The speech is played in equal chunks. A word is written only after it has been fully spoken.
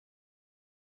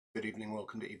Good evening.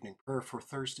 Welcome to evening prayer for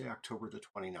Thursday, October the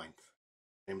 29th. In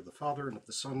the name of the Father, and of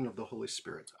the Son, and of the Holy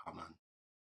Spirit. Amen.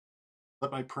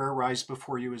 Let my prayer rise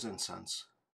before you as incense,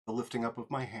 the lifting up of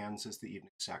my hands as the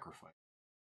evening sacrifice.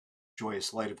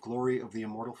 Joyous light of glory of the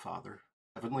immortal Father,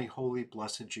 heavenly, holy,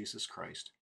 blessed Jesus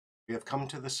Christ, we have come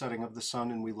to the setting of the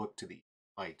sun, and we look to the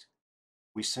light.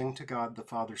 We sing to God, the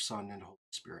Father, Son, and Holy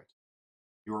Spirit.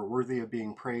 You are worthy of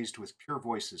being praised with pure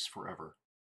voices forever.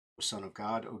 O Son of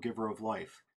God, O Giver of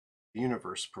life, the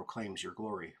universe proclaims your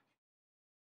glory.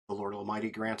 The Lord Almighty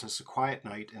grant us a quiet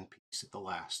night and peace at the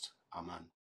last. Amen.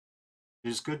 It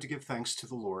is good to give thanks to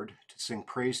the Lord, to sing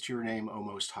praise to your name, O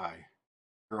Most High.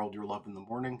 Herald your love in the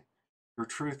morning, your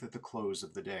truth at the close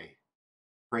of the day.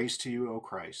 Praise to you, O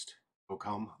Christ. O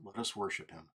come, let us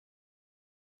worship him.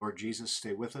 Lord Jesus,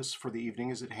 stay with us, for the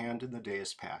evening is at hand and the day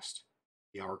is past.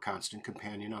 Be our constant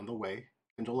companion on the way,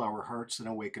 kindle our hearts and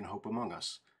awaken hope among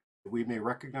us, that we may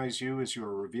recognize you as you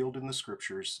are revealed in the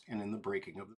Scriptures and in the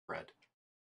breaking of the bread.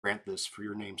 Grant this for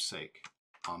your name's sake.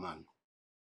 Amen.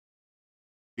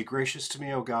 Be gracious to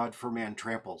me, O God, for man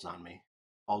tramples on me.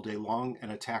 All day long an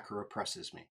attacker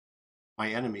oppresses me. My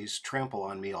enemies trample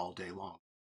on me all day long,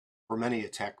 for many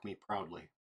attack me proudly.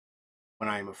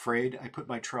 When I am afraid, I put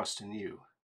my trust in you.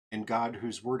 In God,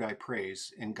 whose word I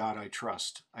praise, in God I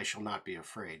trust, I shall not be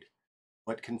afraid.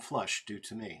 What can flesh do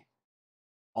to me?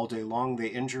 All day long they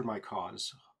injure my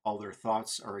cause. All their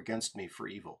thoughts are against me for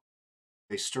evil.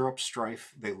 They stir up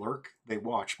strife, they lurk, they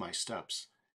watch my steps,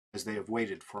 as they have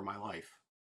waited for my life.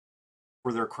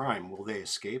 For their crime will they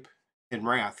escape? In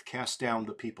wrath cast down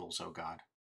the peoples, O God.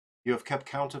 You have kept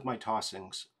count of my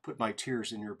tossings, put my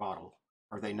tears in your bottle.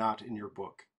 Are they not in your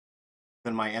book?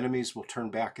 Then my enemies will turn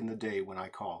back in the day when I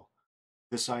call.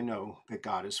 This I know, that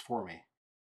God is for me.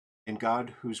 In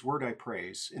God, whose word I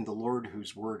praise, in the Lord,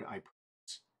 whose word I praise.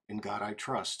 In God I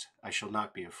trust, I shall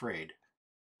not be afraid.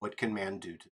 What can man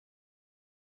do to me?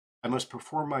 I must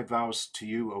perform my vows to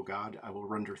you, O God. I will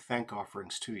render thank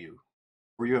offerings to you.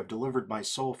 For you have delivered my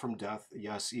soul from death,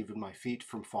 yes, even my feet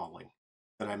from falling,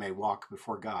 that I may walk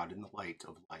before God in the light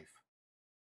of life.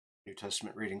 New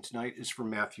Testament reading tonight is from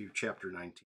Matthew chapter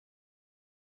 19.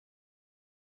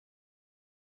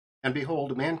 And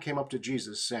behold, a man came up to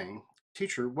Jesus, saying,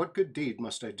 Teacher, what good deed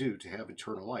must I do to have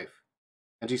eternal life?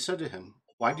 And he said to him,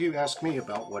 Why do you ask me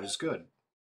about what is good?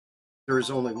 There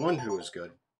is only one who is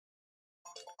good.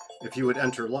 If you would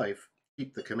enter life,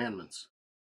 keep the commandments.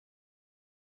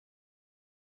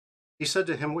 He said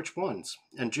to him, Which ones?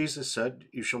 And Jesus said,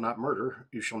 You shall not murder,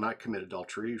 you shall not commit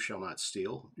adultery, you shall not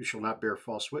steal, you shall not bear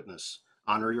false witness,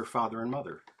 honor your father and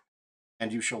mother,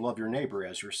 and you shall love your neighbor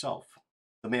as yourself.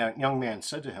 The young man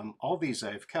said to him, All these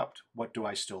I have kept, what do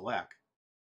I still lack?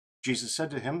 Jesus said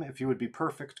to him, If you would be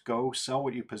perfect, go, sell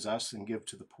what you possess and give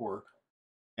to the poor,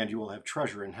 and you will have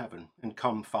treasure in heaven, and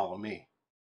come, follow me.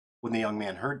 When the young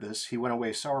man heard this, he went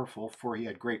away sorrowful, for he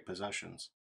had great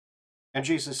possessions. And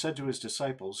Jesus said to his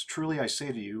disciples, Truly I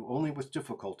say to you, only with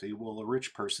difficulty will a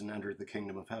rich person enter the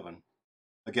kingdom of heaven.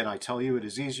 Again, I tell you, it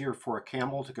is easier for a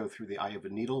camel to go through the eye of a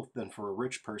needle than for a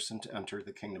rich person to enter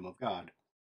the kingdom of God.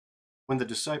 When the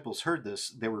disciples heard this,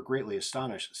 they were greatly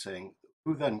astonished, saying,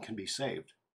 Who then can be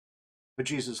saved? But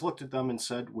Jesus looked at them and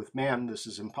said, With man this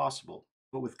is impossible,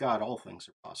 but with God all things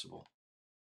are possible.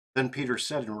 Then Peter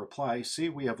said in reply, See,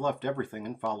 we have left everything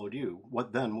and followed you.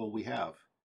 What then will we have?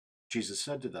 Jesus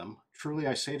said to them, Truly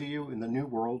I say to you, in the new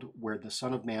world where the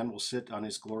Son of Man will sit on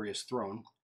his glorious throne,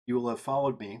 you will have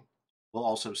followed me, will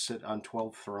also sit on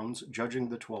 12 thrones, judging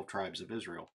the 12 tribes of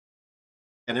Israel.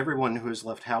 And everyone who has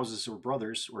left houses or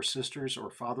brothers or sisters or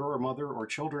father or mother or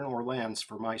children or lands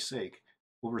for my sake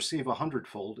will receive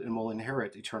 100-fold and will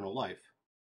inherit eternal life.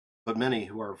 But many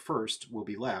who are first will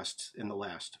be last, and the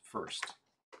last first.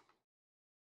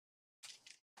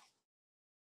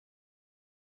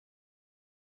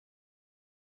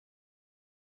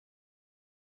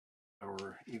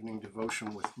 Our evening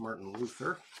devotion with Martin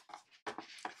Luther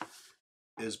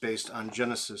is based on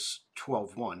Genesis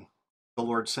 12:1. The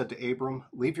Lord said to Abram,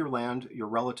 Leave your land, your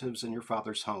relatives, and your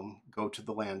father's home. Go to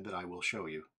the land that I will show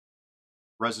you.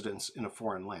 Residence in a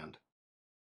foreign land.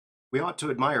 We ought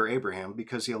to admire Abraham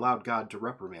because he allowed God to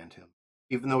reprimand him.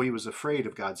 Even though he was afraid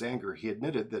of God's anger, he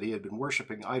admitted that he had been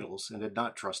worshiping idols and had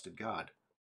not trusted God.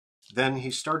 Then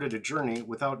he started a journey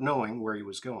without knowing where he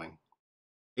was going.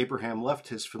 Abraham left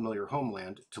his familiar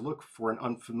homeland to look for an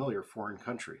unfamiliar foreign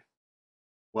country.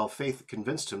 While faith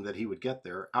convinced him that he would get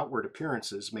there, outward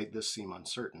appearances made this seem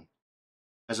uncertain.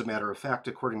 As a matter of fact,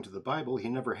 according to the Bible, he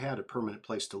never had a permanent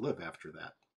place to live after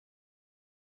that.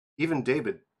 Even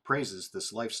David praises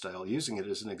this lifestyle, using it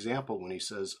as an example when he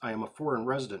says, I am a foreign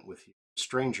resident with you, a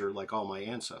stranger like all my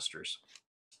ancestors.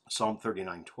 Psalm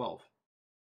 39:12.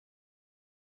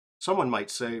 Someone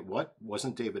might say, what?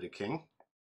 Wasn't David a king?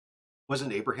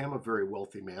 Wasn't Abraham a very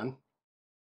wealthy man,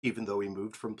 even though he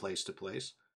moved from place to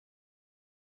place?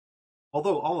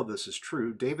 Although all of this is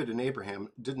true, David and Abraham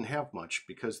didn't have much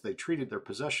because they treated their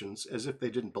possessions as if they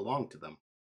didn't belong to them.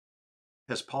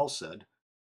 As Paul said,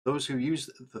 those who use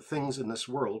the things in this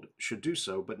world should do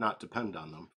so, but not depend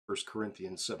on them. 1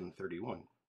 Corinthians 7:31.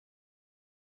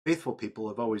 Faithful people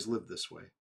have always lived this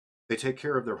way. They take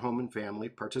care of their home and family,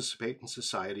 participate in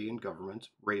society and government,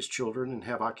 raise children, and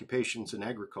have occupations in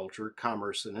agriculture,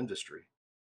 commerce, and industry.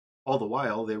 All the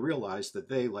while, they realize that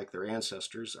they, like their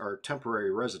ancestors, are temporary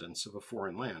residents of a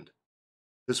foreign land.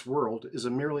 This world is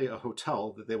merely a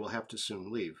hotel that they will have to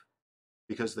soon leave.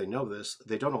 Because they know this,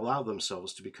 they don't allow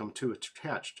themselves to become too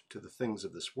attached to the things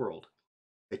of this world.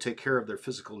 They take care of their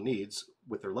physical needs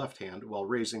with their left hand while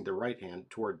raising their right hand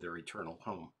toward their eternal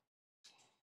home.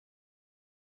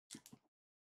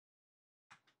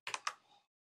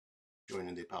 Join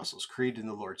in the Apostles' Creed and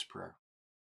the Lord's Prayer.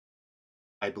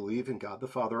 I believe in God the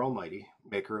Father Almighty,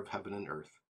 maker of heaven and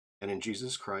earth, and in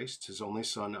Jesus Christ, his only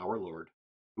Son, our Lord,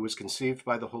 who was conceived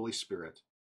by the Holy Spirit,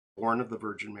 born of the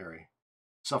Virgin Mary,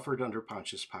 suffered under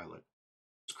Pontius Pilate,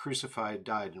 was crucified,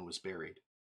 died, and was buried.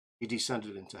 He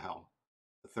descended into hell.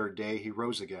 The third day he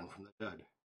rose again from the dead.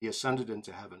 He ascended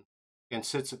into heaven, and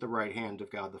sits at the right hand of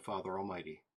God the Father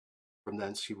Almighty. From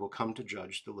thence he will come to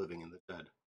judge the living and the dead.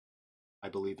 I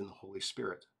believe in the Holy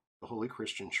Spirit, the holy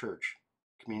Christian Church,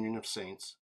 communion of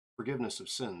saints, forgiveness of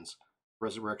sins,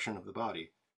 resurrection of the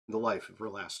body, and the life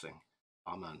everlasting.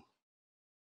 Amen.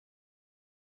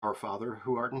 Our Father,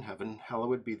 who art in heaven,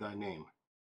 hallowed be thy name.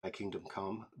 Thy kingdom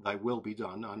come, thy will be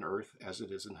done on earth as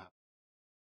it is in heaven.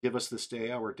 Give us this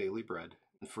day our daily bread,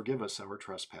 and forgive us our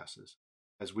trespasses,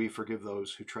 as we forgive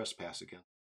those who trespass against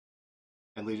us.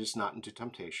 And lead us not into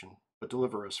temptation, but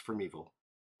deliver us from evil.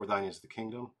 For thine is the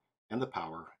kingdom, and the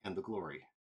power, and the glory,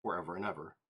 forever and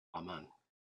ever. Amen.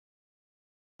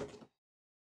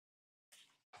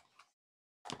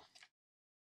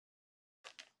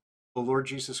 O Lord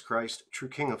Jesus Christ, true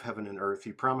King of heaven and earth,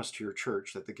 you promised to your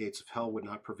church that the gates of hell would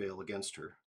not prevail against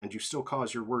her, and you still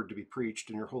cause your word to be preached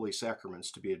and your holy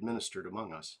sacraments to be administered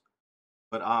among us.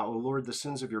 But O Lord, the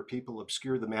sins of your people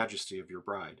obscure the majesty of your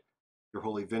bride. Your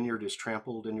holy vineyard is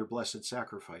trampled, and your blessed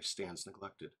sacrifice stands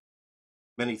neglected.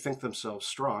 Many think themselves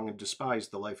strong and despise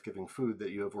the life-giving food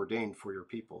that you have ordained for your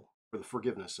people, for the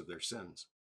forgiveness of their sins.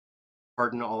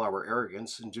 Pardon all our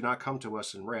arrogance, and do not come to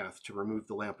us in wrath to remove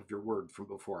the lamp of your word from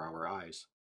before our eyes.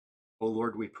 O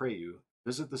Lord, we pray you,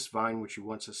 visit this vine which you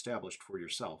once established for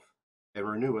yourself, and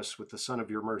renew us with the sun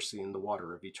of your mercy in the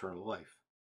water of eternal life.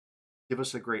 Give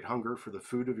us a great hunger for the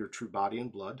food of your true body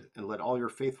and blood, and let all your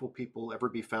faithful people ever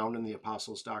be found in the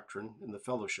apostles' doctrine, in the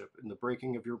fellowship, in the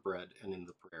breaking of your bread, and in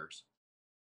the prayers.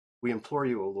 We implore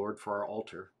you, O Lord, for our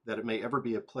altar, that it may ever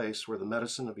be a place where the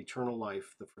medicine of eternal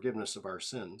life, the forgiveness of our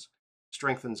sins,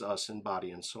 strengthens us in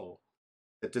body and soul,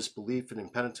 that disbelief and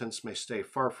impenitence may stay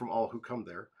far from all who come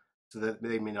there, so that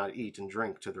they may not eat and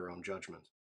drink to their own judgment.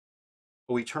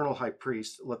 O eternal high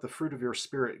priest, let the fruit of your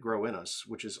Spirit grow in us,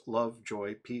 which is love,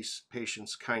 joy, peace,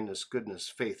 patience, kindness, goodness,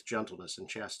 faith, gentleness, and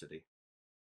chastity.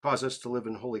 Cause us to live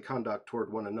in holy conduct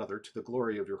toward one another to the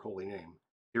glory of your holy name,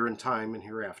 here in time and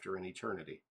hereafter in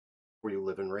eternity. For you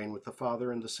live and reign with the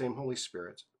Father and the same Holy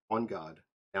Spirit, one God,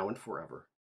 now and forever.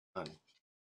 Amen.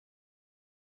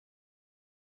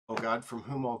 O God, from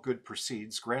whom all good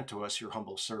proceeds, grant to us, your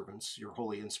humble servants, your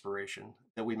holy inspiration,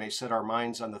 that we may set our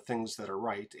minds on the things that are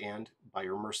right and, by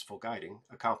your merciful guiding,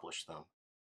 accomplish them.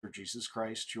 Through Jesus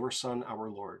Christ, your Son, our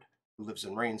Lord, who lives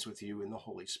and reigns with you in the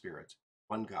Holy Spirit,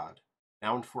 one God,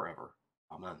 now and forever.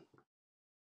 Amen.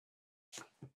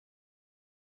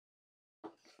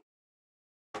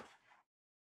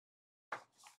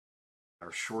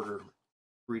 Our shorter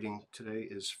reading today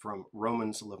is from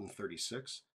Romans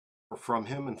 11:36. For from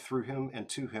him and through him and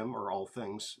to him are all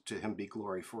things, to him be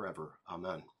glory forever.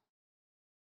 Amen.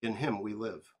 In him we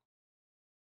live.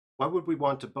 Why would we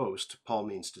want to boast, Paul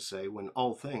means to say, when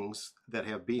all things that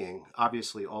have being,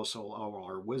 obviously also all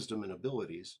our wisdom and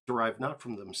abilities, derive not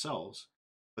from themselves,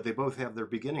 but they both have their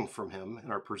beginning from him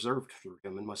and are preserved through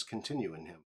him and must continue in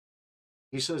him.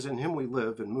 He says, in him we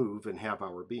live and move and have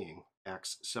our being,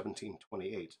 Acts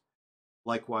 17:28.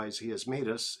 Likewise, he has made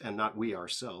us, and not we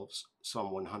ourselves,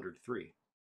 Psalm 103.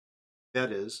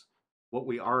 That is, what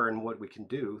we are and what we can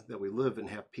do, that we live and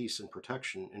have peace and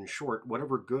protection. In short,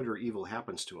 whatever good or evil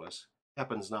happens to us,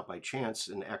 happens not by chance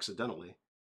and accidentally,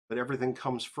 but everything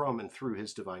comes from and through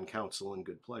his divine counsel and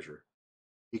good pleasure.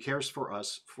 He cares for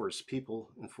us, for his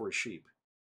people, and for his sheep.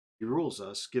 He rules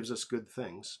us, gives us good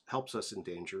things, helps us in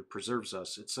danger, preserves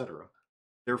us, etc.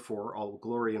 Therefore, all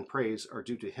glory and praise are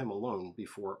due to him alone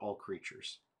before all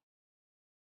creatures.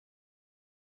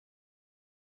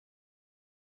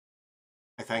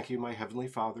 I thank you, my heavenly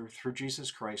Father, through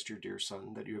Jesus Christ, your dear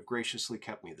Son, that you have graciously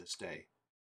kept me this day.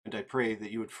 And I pray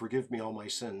that you would forgive me all my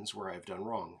sins where I have done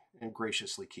wrong, and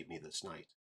graciously keep me this night.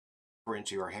 For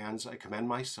into your hands I commend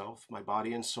myself, my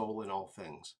body and soul, and all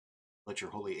things. Let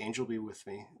your holy angel be with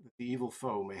me, that the evil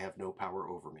foe may have no power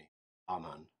over me.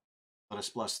 Amen. Let us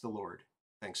bless the Lord.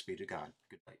 Thanks be to God.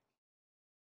 Good night.